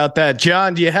complain about that.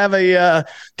 John, do you have a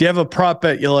prop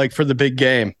bet you like for the big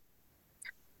game?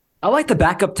 I like the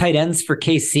backup tight ends for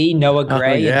KC, Noah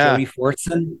Gray and Jody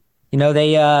Fortson.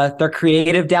 They're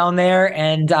creative down there,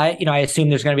 and I assume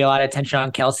there's going to be a lot of attention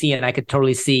on Kelsey, and I could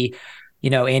totally see,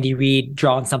 Andy Reid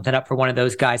drawing something up for one of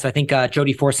those guys. So I think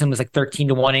Jody Fortson was like 13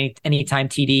 to 1 anytime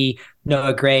TD.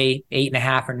 Noah Gray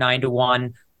 8.5 or 9 to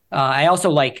 1. I also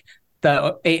like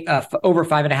the over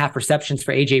 5.5 receptions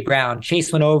for AJ Brown.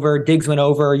 Chase went over, Diggs went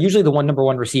over. Usually the number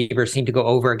one receivers seem to go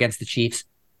over against the Chiefs.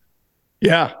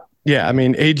 Yeah. I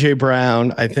mean, AJ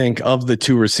Brown, I think of the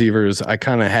 2 receivers, I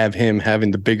kind of have him having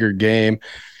the bigger game.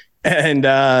 And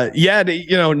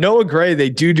Noah Gray, they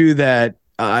do that.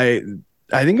 I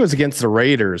think it was against the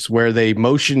Raiders where they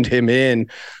motioned him in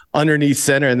underneath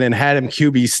center and then had him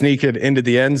QB sneak it into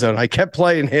the end zone. I kept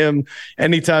playing him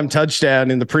anytime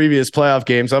touchdown in the previous playoff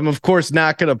games. I'm of course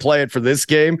not going to play it for this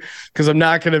game because I'm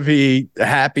not going to be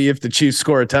happy if the Chiefs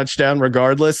score a touchdown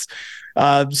regardless.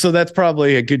 So that's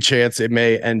probably a good chance it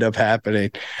may end up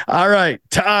happening. All right,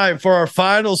 time for our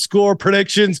final score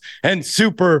predictions and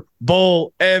Super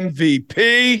Bowl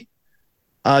MVP.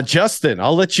 Justin,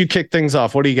 I'll let you kick things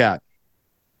off. What do you got?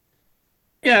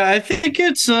 Yeah, I think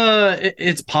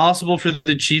it's possible for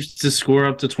the Chiefs to score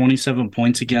up to 27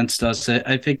 points against us.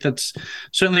 I think that's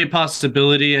certainly a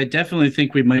possibility. I definitely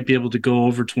think we might be able to go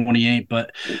over 28,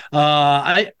 but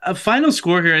a final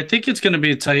score here, I think it's going to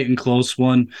be a tight and close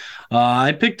one.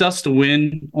 I picked us to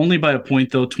win only by a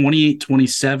point though,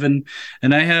 28-27,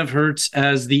 and I have Hurts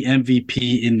as the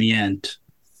MVP in the end.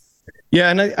 Yeah,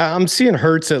 and I'm seeing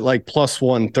Hurts at like plus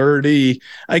 130.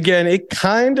 Again, it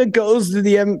kind of goes to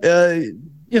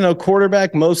the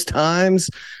quarterback most times.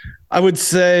 I would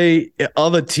say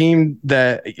of a team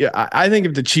that I think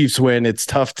if the Chiefs win, it's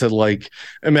tough to like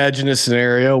imagine a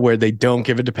scenario where they don't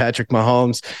give it to Patrick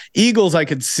Mahomes. Eagles, I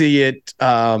could see it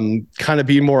kind of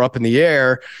be more up in the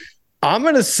air. I'm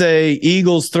going to say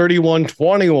Eagles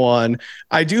 31-21.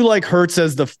 I do like Hurts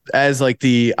as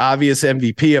the obvious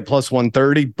MVP at plus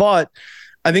 130, but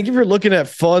I think if you're looking at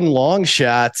fun long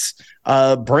shots,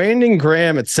 Brandon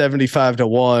Graham at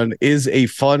 75-1 is a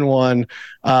fun one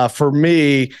for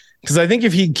me. Because I think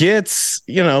if he gets,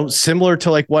 similar to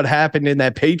like what happened in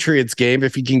that Patriots game,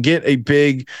 if he can get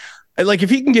if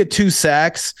he can get 2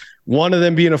 sacks, one of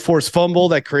them being a forced fumble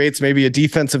that creates maybe a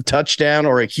defensive touchdown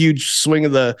or a huge swing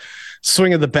of the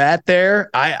bat there,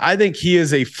 I think he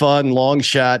is a fun long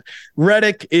shot.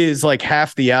 Reddick is like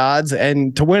half the odds,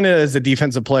 and to win it as a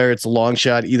defensive player, it's a long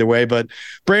shot either way. But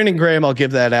Brandon Graham, I'll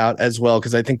give that out as well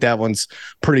because I think that one's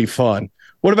pretty fun.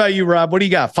 What about you, Rob? What do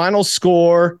you got? Final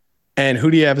score, and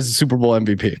who do you have as a Super Bowl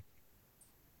MVP?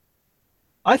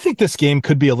 I think this game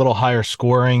could be a little higher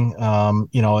scoring.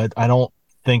 I don't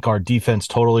think our defense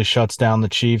totally shuts down the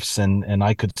Chiefs, and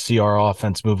I could see our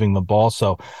offense moving the ball.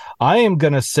 So I am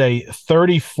going to say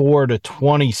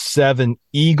 34-27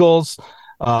 Eagles.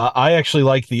 I actually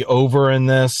like the over in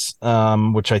this,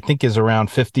 which I think is around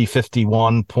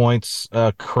 50-51 points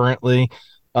currently.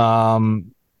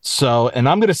 And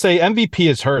I'm going to say MVP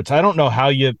is Hurts. I don't know how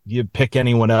you pick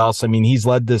anyone else. I mean, he's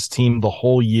led this team the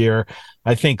whole year.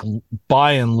 I think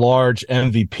by and large,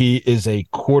 MVP is a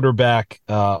quarterback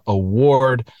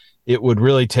award. It would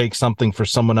really take something for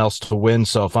someone else to win.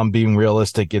 So if I'm being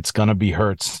realistic, it's going to be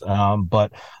Hurts.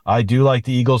 But I do like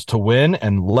the Eagles to win,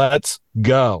 and let's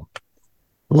go.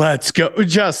 Let's go.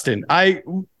 Justin,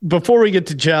 before we get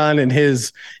to John and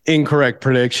his incorrect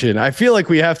prediction, I feel like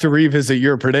we have to revisit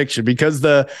your prediction because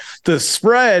the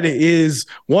spread is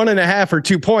 1.5 or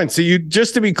 2 points. So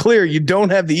just to be clear, you don't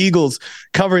have the Eagles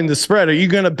covering the spread. Are you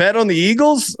going to bet on the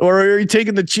Eagles or are you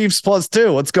taking the Chiefs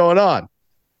 +2? What's going on?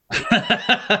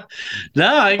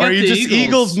 No, I got Are you the just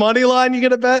Eagles money line you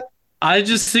going to bet? I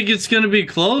just think it's going to be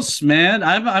close, man.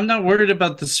 I'm not worried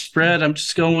about the spread. I'm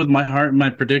just going with my heart and my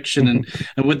prediction. And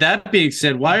with that being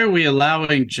said, why are we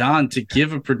allowing John to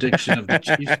give a prediction of the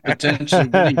Chiefs potentially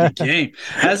winning the game?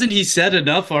 Hasn't he said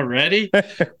enough already?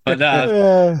 But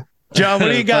John, what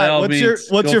do you got?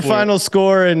 What's your final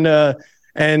score and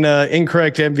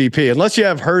incorrect MVP? Unless you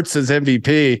have Hurts as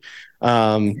MVP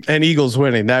and Eagles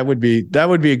winning, that would be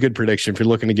a good prediction if you're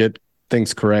looking to get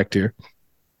things correct here.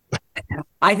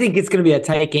 I think it's going to be a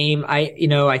tight game. I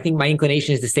think my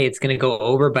inclination is to say it's going to go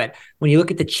over, but when you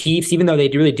look at the Chiefs, even though they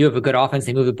really do have a good offense,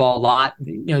 they move the ball a lot.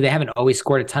 They haven't always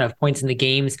scored a ton of points in the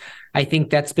games. I think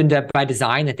that's been by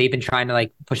design that they've been trying to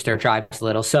like push their drives a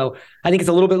little. So I think it's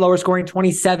a little bit lower scoring.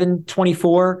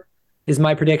 27-24 is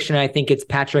my prediction. I think it's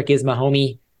Patrick is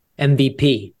Mahomes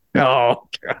MVP. Oh,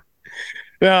 God.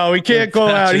 No, we can't go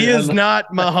out. He is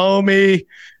not Mahomes,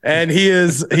 and he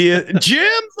is Jim.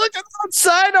 Look at that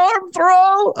sidearm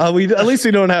throw. At least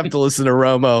we don't have to listen to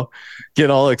Romo get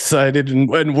all excited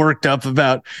and worked up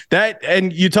about that.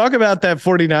 And you talk about that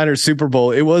 49ers Super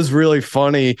Bowl. It was really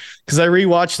funny because I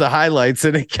rewatched the highlights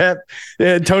and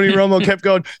Tony Romo kept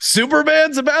going,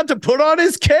 Superman's about to put on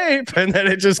his cape. And then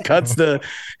it just cuts to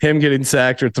him getting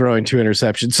sacked or throwing 2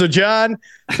 interceptions. So John,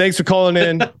 thanks for calling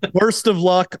in. Worst of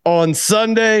luck on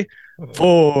Sunday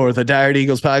for the Dire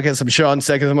Eagles podcast. I'm Sean,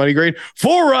 second the money green.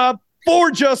 For Rob,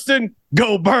 for Justin,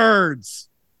 go Birds.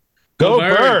 Go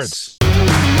Birds.